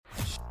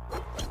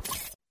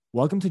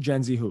Welcome to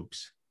Gen Z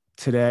Hoops.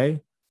 Today,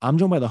 I'm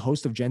joined by the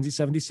host of Gen Z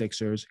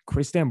 76ers,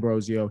 Chris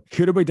D'Ambrosio,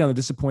 here to break down the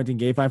disappointing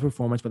Game 5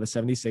 performance by the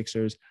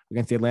 76ers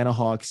against the Atlanta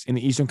Hawks in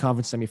the Eastern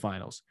Conference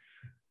semifinals.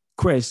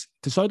 Chris,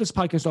 to start this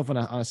podcast off on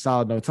a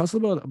solid note, tell us a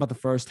little bit about the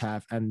first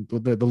half and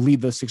the lead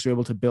the Sixers were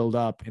able to build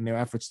up in their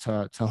efforts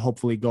to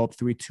hopefully go up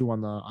 3-2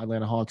 on the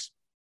Atlanta Hawks.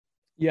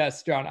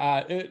 Yes, John.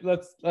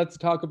 Let's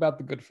talk about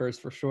the good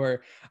first for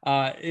sure.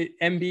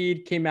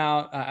 Embiid came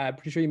out. I'm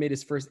pretty sure he made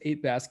his first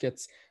 8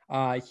 baskets.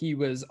 He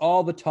was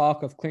all the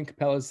talk of Clint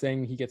Capella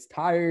saying he gets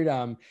tired.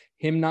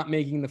 Him not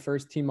making the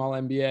first team All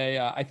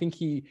NBA. I think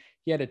he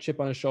had a chip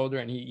on his shoulder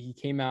and he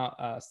came out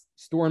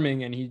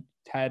storming and he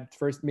had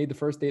made the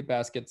first 8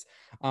 baskets.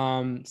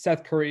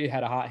 Seth Curry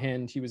had a hot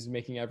hand. He was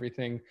making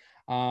everything.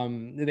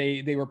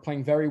 They were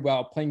playing very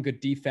well, playing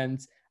good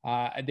defense.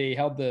 They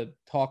held the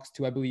Hawks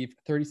to, I believe,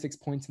 36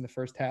 points in the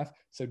first half.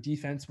 So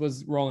defense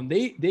was rolling.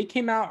 They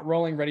came out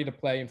rolling, ready to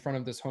play in front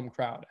of this home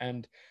crowd.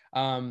 And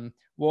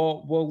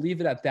we'll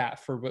leave it at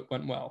that for what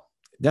went well.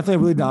 Definitely a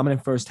really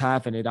dominant first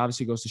half, and it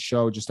obviously goes to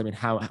show just,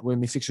 how when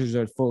the Sixers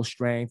are at full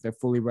strength, they're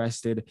fully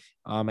rested,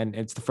 and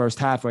it's the first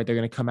half, right? They're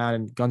going to come out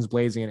and guns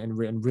blazing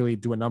and really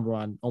do a number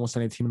on almost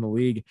any team in the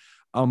league.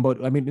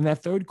 But in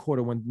that third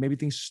quarter, when maybe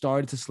things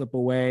started to slip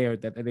away, or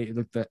that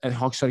the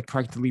Hawks started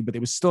correcting the lead, but it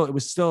was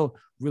still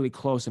really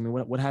close.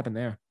 What happened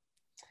there?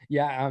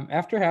 Yeah,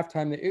 after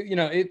halftime,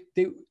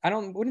 I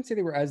wouldn't say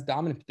they were as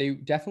dominant, but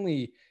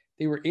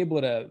they were able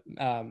to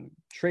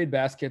trade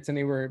baskets, and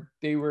they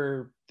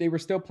were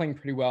still playing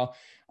pretty well.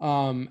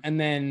 And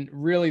then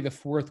really the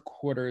fourth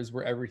quarter is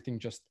where everything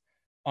just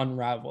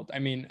unraveled.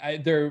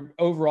 They're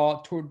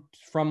overall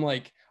from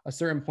like a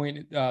certain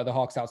point, the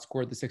Hawks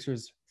outscored the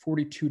Sixers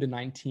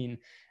 42-19.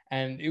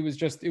 And it was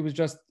just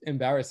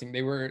embarrassing.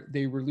 They were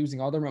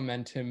losing all their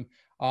momentum.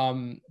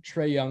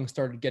 Trae Young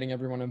started getting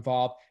everyone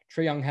involved.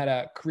 Trae Young had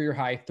a career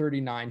high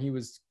 39. He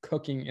was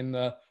cooking in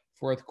the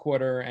fourth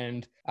quarter.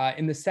 And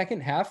in the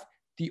second half,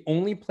 the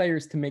only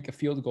players to make a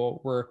field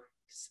goal were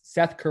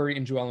Seth Curry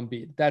and Joel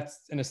Embiid.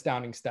 That's an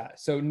astounding stat.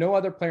 So no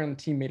other player on the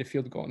team made a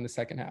field goal in the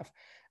second half.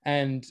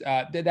 And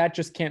that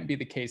just can't be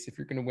the case if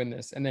you're going to win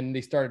this. And then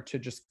they started to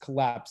just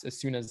collapse as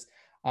soon as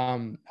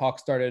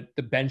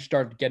the bench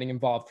started getting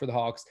involved for the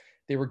Hawks.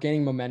 They were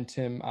gaining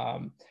momentum.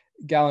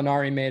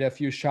 Gallinari made a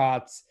few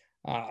shots.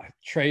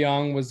 Trae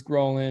Young was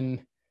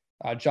rolling.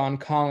 John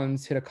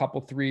Collins hit a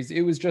couple threes.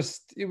 It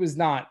was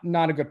not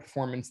a good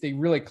performance. They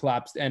really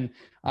collapsed, and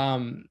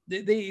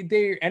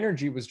their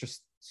energy was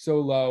just so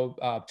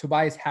low.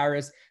 Tobias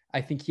Harris,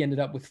 I think he ended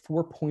up with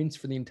 4 points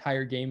for the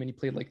entire game, and he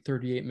played like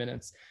 38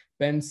 minutes.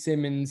 Ben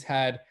Simmons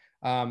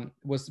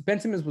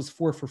was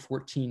 4 for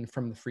 14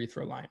 from the free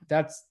throw line.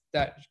 That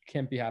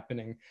can't be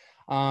happening.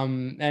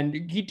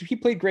 And he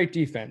played great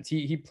defense.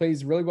 He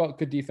plays really well,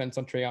 good defense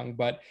on Trae Young,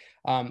 but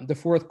the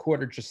fourth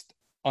quarter just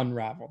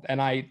unraveled.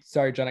 And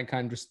sorry, John, I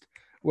kind of just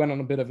went on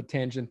a bit of a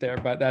tangent there,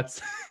 but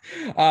that's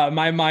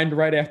my mind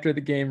right after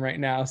the game right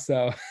now.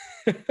 So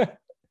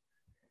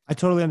I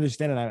totally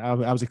understand it. I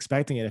was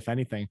expecting it, if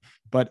anything,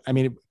 but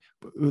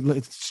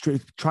it's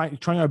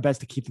trying our best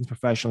to keep things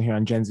professional here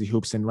on Gen Z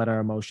Hoops and let our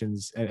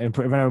emotions and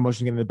prevent our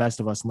emotions getting the best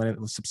of us and letting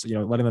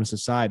them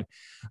subside.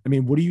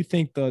 What do you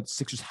think the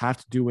Sixers have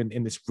to do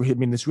in this?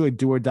 This really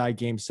do or die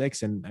game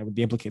 6, and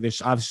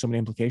there's obviously so many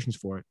implications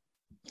for it.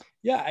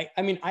 Yeah,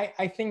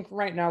 I think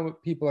right now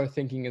what people are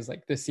thinking is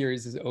like this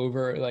series is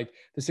over, like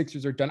the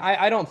Sixers are done.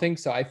 I don't think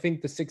so. I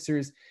think the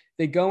Sixers,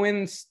 they go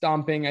in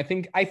stomping. I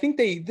think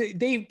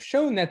they've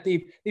shown that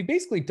they've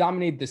basically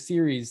dominated the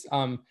series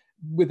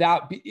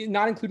without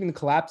not including the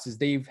collapses.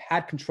 They've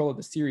had control of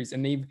the series,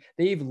 and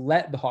they've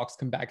let the Hawks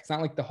come back. It's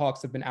not like the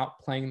Hawks have been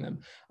outplaying them.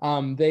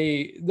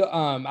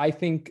 I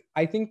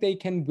think they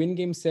can win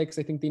game 6.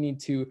 I think they need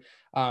to.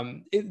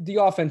 The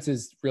offense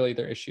is really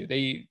their issue.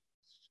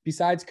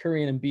 Besides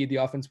Curry and Embiid, the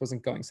offense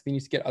wasn't going. So they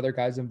need to get other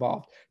guys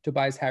involved.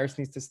 Tobias Harris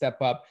needs to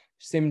step up.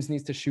 Simmons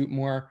needs to shoot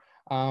more.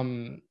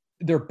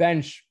 Their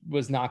bench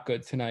was not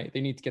good tonight. They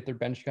need to get their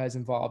bench guys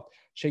involved.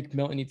 Shake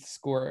Milton needs to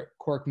score.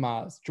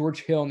 Korkmaz.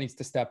 George Hill needs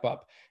to step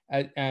up.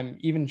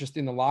 Even just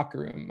in the locker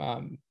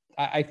room.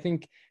 I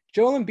think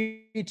Joel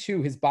Embiid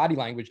too, his body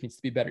language needs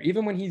to be better.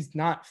 Even when he's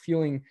not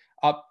feeling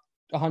up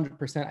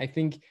 100%, I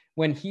think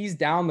when he's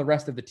down, the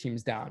rest of the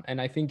team's down. And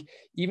I think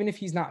even if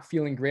he's not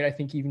feeling great, I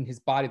think even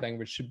his body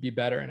language should be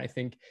better. And I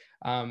think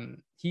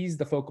he's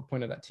the focal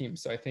point of that team.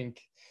 So I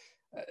think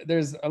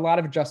there's a lot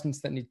of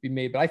adjustments that need to be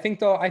made. But I think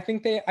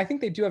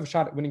they do have a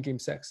shot at winning game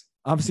 6.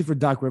 Obviously, for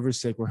Doc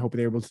Rivers' sake, we're hoping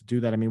they're able to do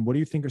that. What do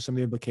you think are some of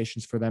the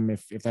implications for them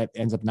if that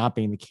ends up not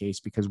being the case?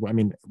 Because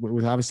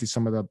with obviously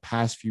some of the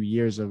past few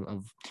years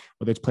of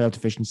whether it's playoff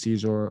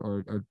deficiencies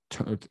or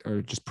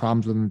just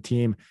problems within the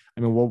team,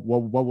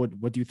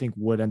 what do you think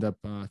would end up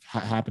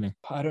happening?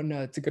 I don't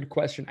know. It's a good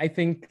question. I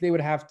think they would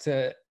have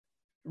to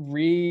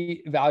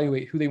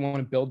reevaluate who they want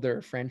to build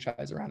their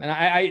franchise around.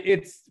 And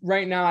it's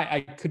right now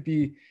I could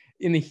be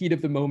in the heat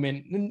of the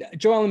moment.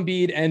 Joel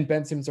Embiid and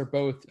Ben Simmons are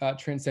both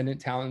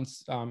transcendent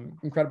talents,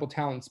 incredible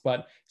talents.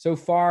 But so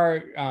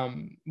far,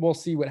 we'll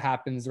see what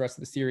happens the rest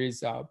of the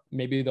series.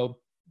 Maybe they'll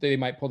they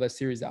might pull that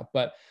series out,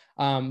 but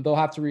they'll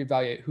have to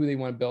reevaluate who they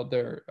want to build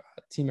their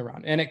team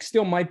around. And it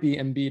still might be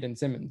Embiid and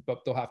Simmons,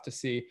 but they'll have to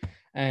see.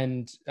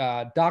 And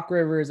Doc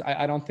Rivers,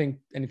 I don't think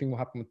anything will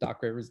happen with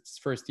Doc Rivers. It's his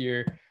first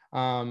year.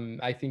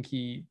 I think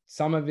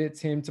some of it's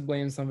him to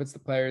blame, some of it's the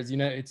players.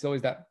 It's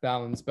always that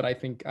balance, but I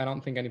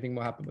don't think anything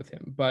will happen with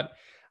him. But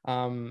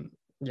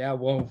yeah,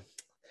 well,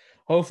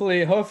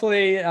 hopefully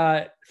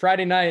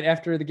Friday night,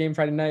 after the game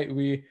Friday night,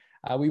 we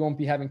won't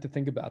be having to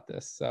think about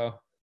this. So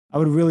I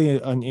would really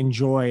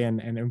enjoy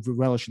and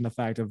relish in the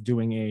fact of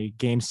doing a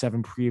Game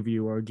 7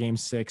 preview or a Game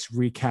 6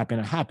 recap in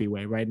a happy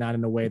way, right? Not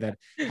in a way that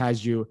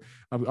has you.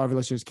 Our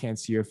listeners can't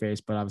see your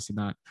face, but obviously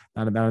not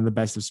in the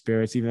best of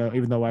spirits.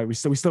 Even though we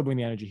still bring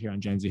the energy here on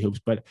Gen Z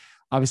Hoops, but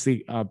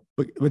obviously,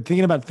 but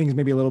thinking about things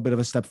maybe a little bit of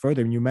a step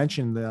further. And you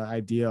mentioned the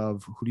idea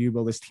of who do you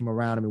build this team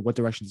around? I mean, what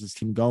direction does this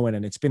team go in?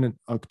 And it's been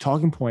a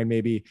talking point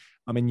maybe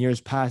in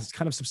years past. It's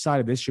kind of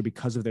subsided this year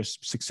because of their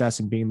success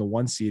in being the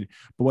 1 seed.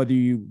 But whether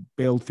you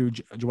build through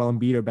Joel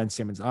Embiid or Ben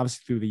Simmons,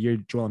 obviously through the year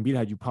Joel Embiid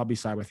had, you probably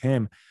side with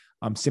him.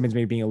 Simmons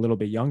maybe being a little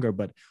bit younger,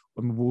 but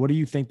what do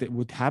you think that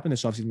would happen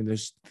this offseason? I mean,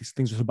 there's these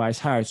things with Tobias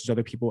Harris, there's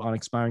other people on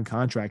expiring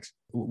contracts.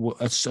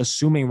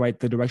 Assuming, right,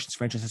 the directions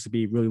franchise has to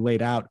be really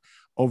laid out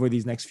over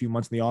these next few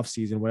months in the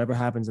offseason, whatever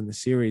happens in the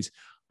series.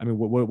 I mean,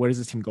 where does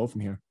this team go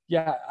from here?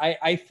 Yeah,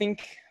 I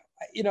think,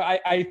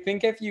 I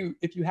think if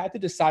you had to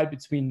decide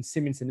between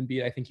Simmons and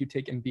Embiid, I think you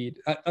take Embiid.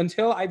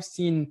 Until I've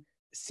seen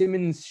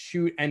Simmons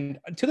shoot, and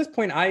to this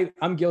point,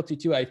 I'm guilty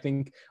too. I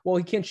think, well,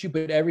 he can't shoot,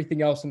 but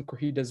everything else in the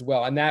court he does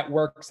well, and that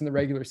works in the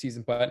regular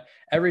season. But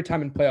every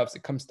time in playoffs,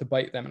 it comes to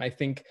bite them. And I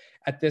think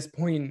at this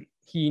point,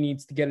 he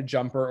needs to get a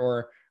jumper,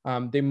 or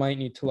they might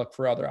need to look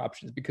for other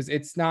options, because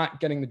it's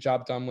not getting the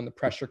job done when the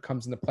pressure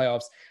comes in the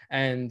playoffs.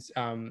 And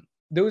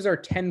those are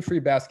 10 free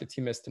baskets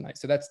he missed tonight.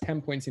 So that's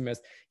 10 points he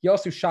missed. He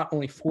also shot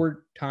only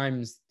 4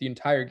 times the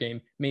entire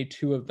game, made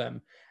 2 of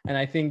them. And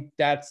I think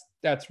that's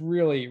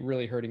really,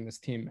 really hurting this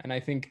team. And I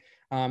think,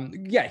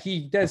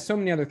 he does so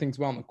many other things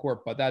well on the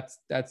court, but that's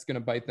going to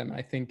bite them. And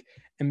I think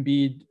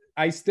Embiid,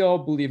 I still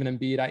believe in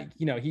Embiid.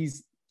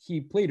 He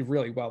played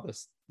really well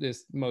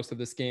this most of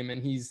this game.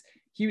 And he's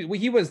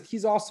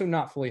also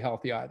not fully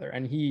healthy either.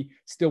 And he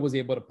still was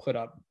able to put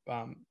up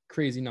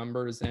crazy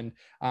numbers. And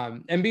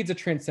Embiid's a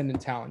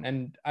transcendent talent.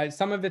 And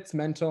some of it's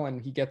mental, and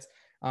he gets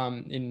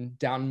in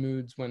down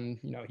moods when,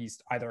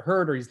 he's either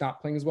hurt or he's not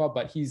playing as well,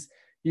 but he's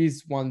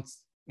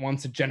once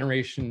a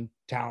generation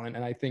talent.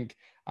 And I think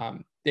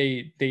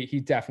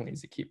he definitely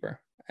is a keeper.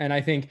 And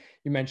I think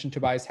you mentioned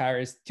Tobias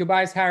Harris,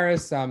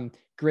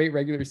 great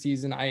regular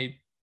season.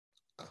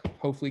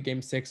 Hopefully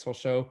Game 6 will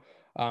show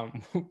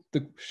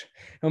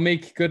he'll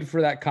make good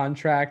for that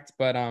contract.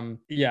 But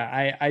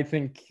I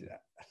think,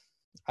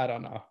 I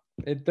don't know,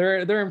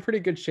 they're in pretty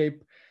good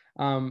shape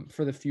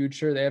for the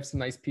future. They have some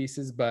nice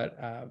pieces, but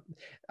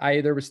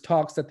there was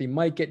talks that they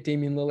might get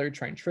Damian Lillard,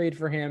 try and trade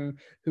for him.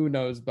 Who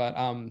knows? But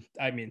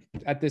I mean,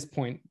 at this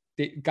point,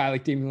 a guy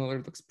like Damian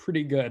Lillard looks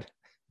pretty good.